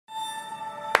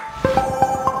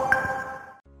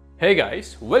Hey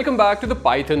guys, welcome back to the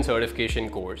Python certification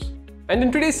course. And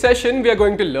in today's session, we are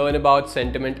going to learn about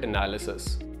sentiment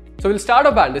analysis. So we'll start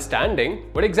off by understanding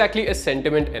what exactly is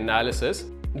sentiment analysis,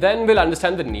 then we'll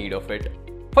understand the need of it.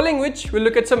 Following which, we'll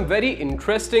look at some very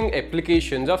interesting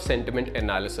applications of sentiment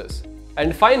analysis.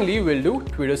 And finally, we'll do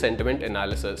Twitter sentiment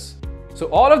analysis. So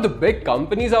all of the big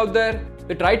companies out there,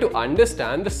 they try to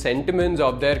understand the sentiments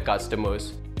of their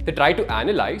customers. They try to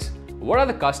analyze what are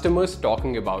the customers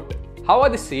talking about, how are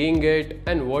they saying it,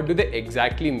 and what do they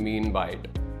exactly mean by it.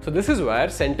 So this is where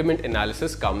sentiment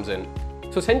analysis comes in.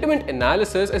 So sentiment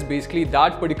analysis is basically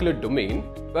that particular domain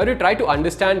where you try to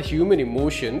understand human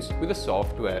emotions with a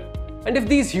software. And if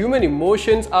these human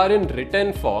emotions are in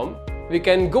written form, we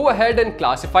can go ahead and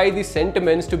classify these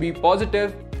sentiments to be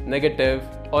positive, negative,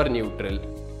 or neutral.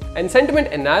 And sentiment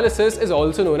analysis is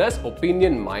also known as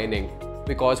opinion mining,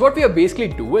 because what we are basically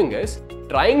doing is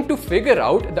trying to figure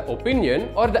out the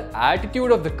opinion or the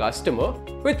attitude of the customer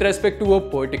with respect to a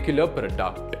particular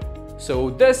product.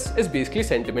 So this is basically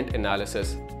sentiment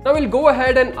analysis. Now we'll go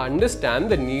ahead and understand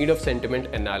the need of sentiment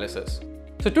analysis.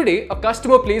 So today, a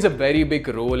customer plays a very big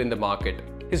role in the market.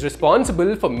 He's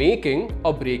responsible for making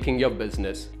or breaking your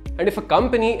business. And if a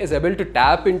company is able to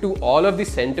tap into all of the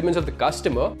sentiments of the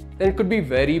customer, then it could be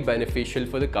very beneficial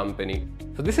for the company.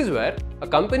 So this is where a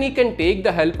company can take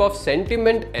the help of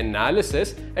sentiment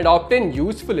analysis and obtain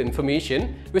useful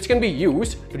information which can be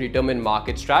used to determine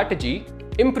market strategy,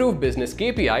 improve business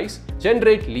KPIs,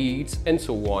 generate leads, and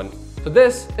so on. So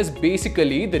this is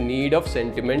basically the need of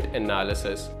sentiment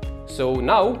analysis. So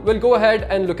now we'll go ahead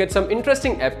and look at some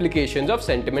interesting applications of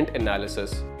sentiment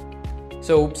analysis.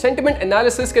 So sentiment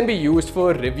analysis can be used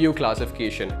for review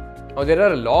classification. Now there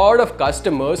are a lot of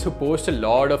customers who post a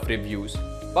lot of reviews.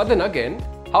 But then again,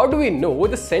 how do we know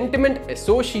the sentiment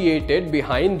associated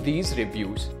behind these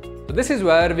reviews? So this is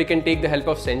where we can take the help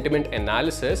of sentiment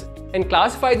analysis and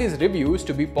classify these reviews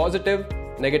to be positive,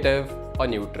 negative, or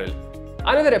neutral.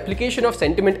 Another application of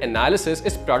sentiment analysis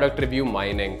is product review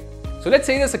mining. So let's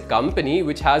say there's a company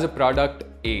which has a product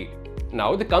A.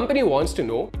 Now the company wants to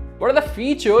know what are the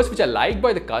features which are liked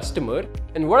by the customer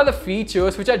and what are the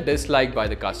features which are disliked by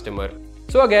the customer.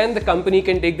 So again, the company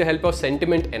can take the help of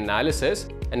sentiment analysis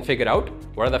and figure out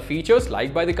what are the features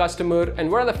liked by the customer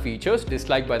and what are the features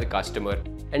disliked by the customer.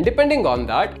 And depending on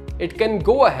that, it can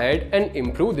go ahead and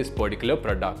improve this particular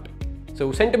product.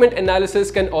 So sentiment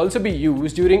analysis can also be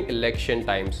used during election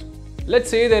times. Let's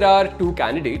say there are two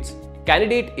candidates,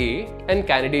 candidate A and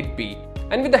candidate B.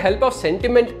 And with the help of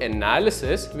sentiment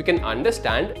analysis, we can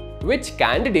understand which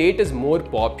candidate is more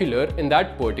popular in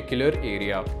that particular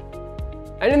area.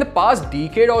 And in the past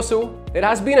decade or so, there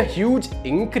has been a huge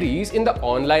increase in the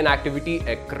online activity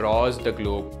across the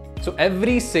globe. So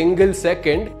every single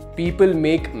second, people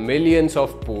make millions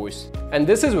of posts. And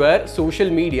this is where social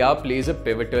media plays a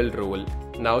pivotal role.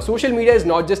 Now, social media is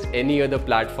not just any other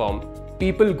platform.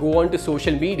 People go onto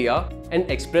social media and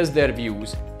express their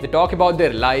views. They talk about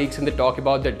their likes and they talk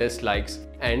about their dislikes.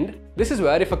 And this is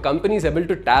where if a company is able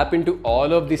to tap into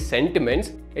all of these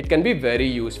sentiments, it can be very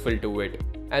useful to it.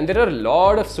 And there are a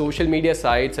lot of social media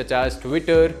sites such as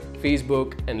Twitter,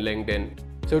 Facebook, and LinkedIn.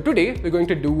 So today we're going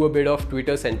to do a bit of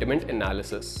Twitter sentiment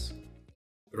analysis.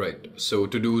 Right, so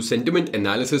to do sentiment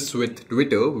analysis with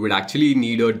Twitter, we would actually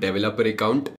need a developer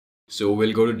account. So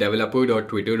we'll go to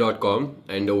developer.twitter.com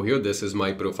and over here, this is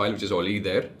my profile, which is already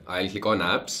there. I'll click on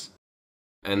apps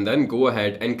and then go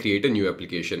ahead and create a new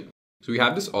application. So we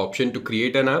have this option to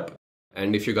create an app.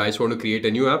 And if you guys want to create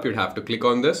a new app, you'd have to click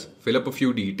on this, fill up a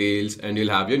few details, and you'll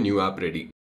have your new app ready.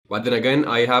 But then again,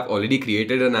 I have already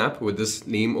created an app with this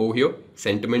name over here,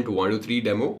 Sentiment123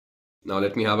 Demo. Now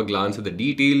let me have a glance at the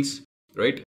details,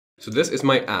 right? So this is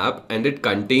my app and it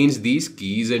contains these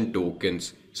keys and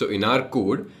tokens. So in our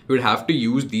code, we would have to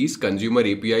use these consumer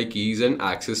API keys and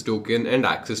access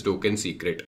token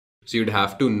secret. So you'd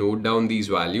have to note down these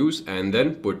values and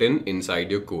then put in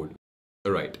inside your code.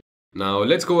 All right. Now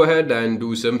let's go ahead and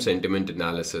do some sentiment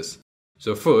analysis.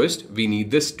 So first, we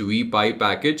need this TweePy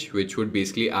package, which would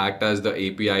basically act as the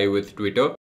API with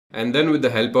Twitter. And then with the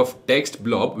help of text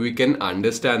blob, we can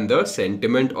understand the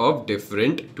sentiment of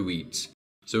different tweets.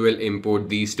 So we'll import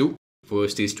these two.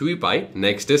 First is TweePy,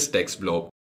 next is text blob.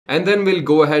 And then we'll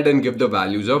go ahead and give the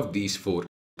values of these four: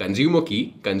 consumer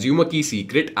key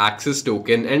secret, access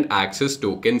token, and access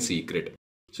token secret.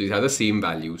 So these are the same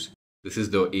values. This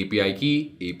is the API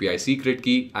key, API secret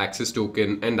key, access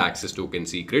token, and access token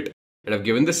secret. And I've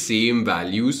given the same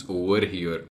values over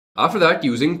here. After that,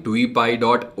 using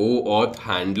tweepy.oauth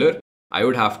handler, I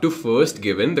would have to first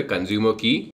give in the consumer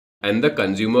key and the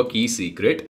consumer key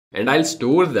secret. And I'll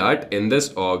store that in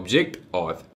this object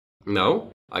auth. Now,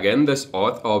 Again, this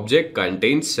auth object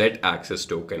contains set access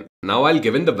token. Now I'll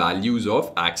given the values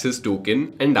of access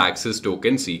token and access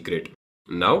token secret.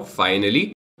 Now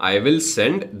finally, I will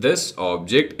send this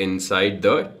object inside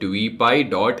the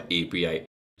tweepy.api.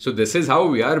 So this is how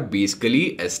we are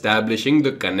basically establishing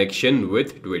the connection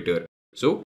with Twitter.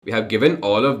 So we have given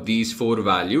all of these 4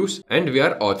 values and we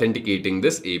are authenticating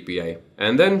this API.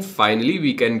 And then finally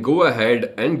we can go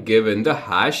ahead and give in the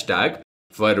hashtag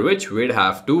for which we'd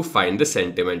have to find the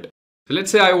sentiment. So let's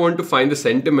say I want to find the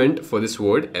sentiment for this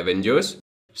word Avengers.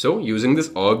 So using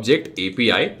this object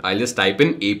API, I'll just type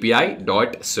in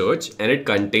api.search and it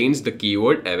contains the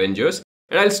keyword Avengers,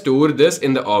 and I'll store this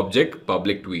in the object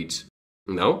public tweets.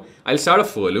 Now I'll start a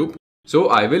for loop. So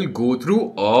I will go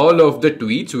through all of the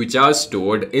tweets which are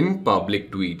stored in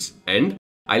public tweets, and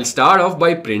I'll start off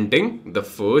by printing the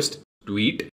first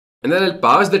tweet, and then I'll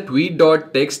pass the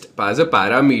tweet.text as a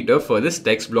parameter for this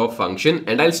text block function,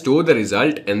 and I'll store the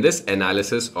result in this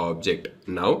analysis object.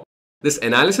 Now this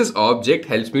analysis object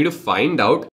helps me to find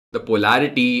out the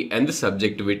polarity and the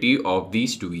subjectivity of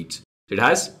these tweets. It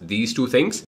has these 2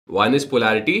 things. One is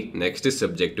polarity, next is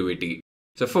subjectivity.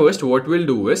 So first what we'll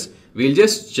do is we'll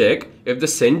just check if the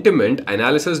sentiment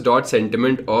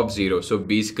analysis.sentiment of 0. So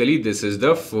basically this is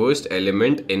the first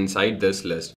element inside this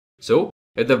list. So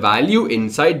if the value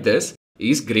inside this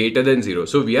is greater than 0.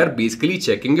 So we are basically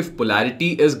checking if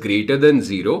polarity is greater than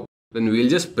 0, then we'll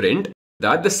just print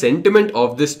that the sentiment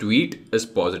of this tweet is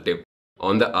positive.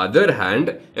 On the other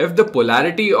hand, if the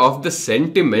polarity of the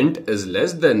sentiment is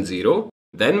less than 0,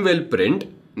 then we'll print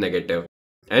negative.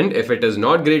 And if it is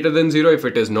not greater than 0, if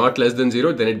it is not less than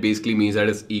 0, then it basically means that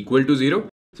it's equal to 0.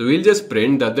 So we'll just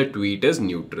print that the tweet is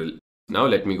neutral. Now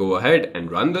let me go ahead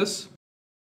and run this.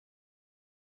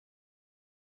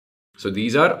 So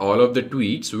these are all of the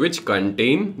tweets which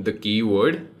contain the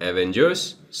keyword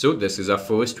Avengers. So this is our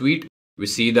first tweet. We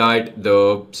see that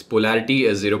the polarity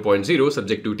is 0.0,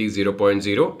 subjectivity is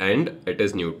 0.0, and it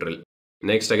is neutral.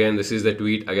 Next, again, this is the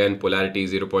tweet. Again, polarity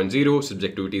is 0.0,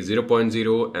 subjectivity is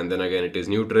 0.0, and then again it is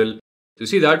neutral. So you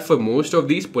see that for most of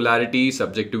these, polarity,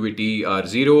 subjectivity are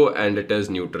 0 and it is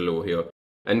neutral over here.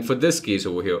 And for this case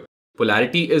over here,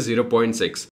 polarity is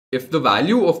 0.6. If the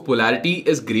value of polarity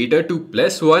is greater to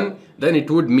 +1, then it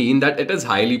would mean that it is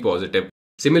highly positive.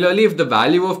 Similarly, if the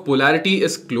value of polarity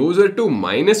is closer to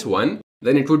 -1,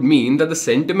 then it would mean that the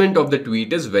sentiment of the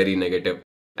tweet is very negative.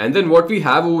 And then what we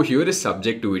have over here is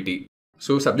subjectivity.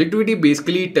 So subjectivity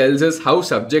basically tells us how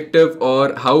subjective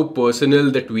or how personal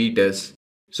the tweet is.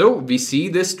 So we see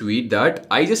this tweet that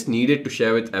I just needed to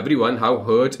share with everyone how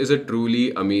Hertz is a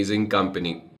truly amazing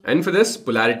company. And for this,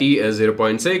 polarity is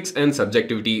 0.6 and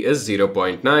subjectivity is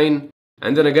 0.9.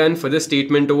 And then again for this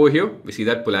statement over here, we see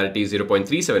that polarity is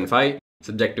 0.375,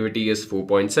 subjectivity is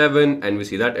 4.7, and we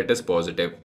see that it is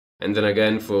positive. And then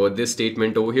again for this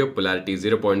statement over here, polarity is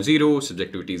 0.0,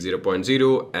 subjectivity is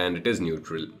 0.0, and it is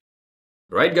neutral.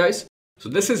 Right guys, so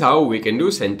this is how we can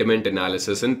do sentiment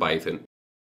analysis in Python.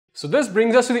 So this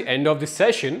brings us to the end of this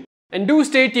session, and do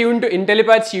stay tuned to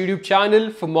Intellipaat's YouTube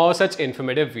channel for more such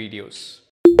informative videos.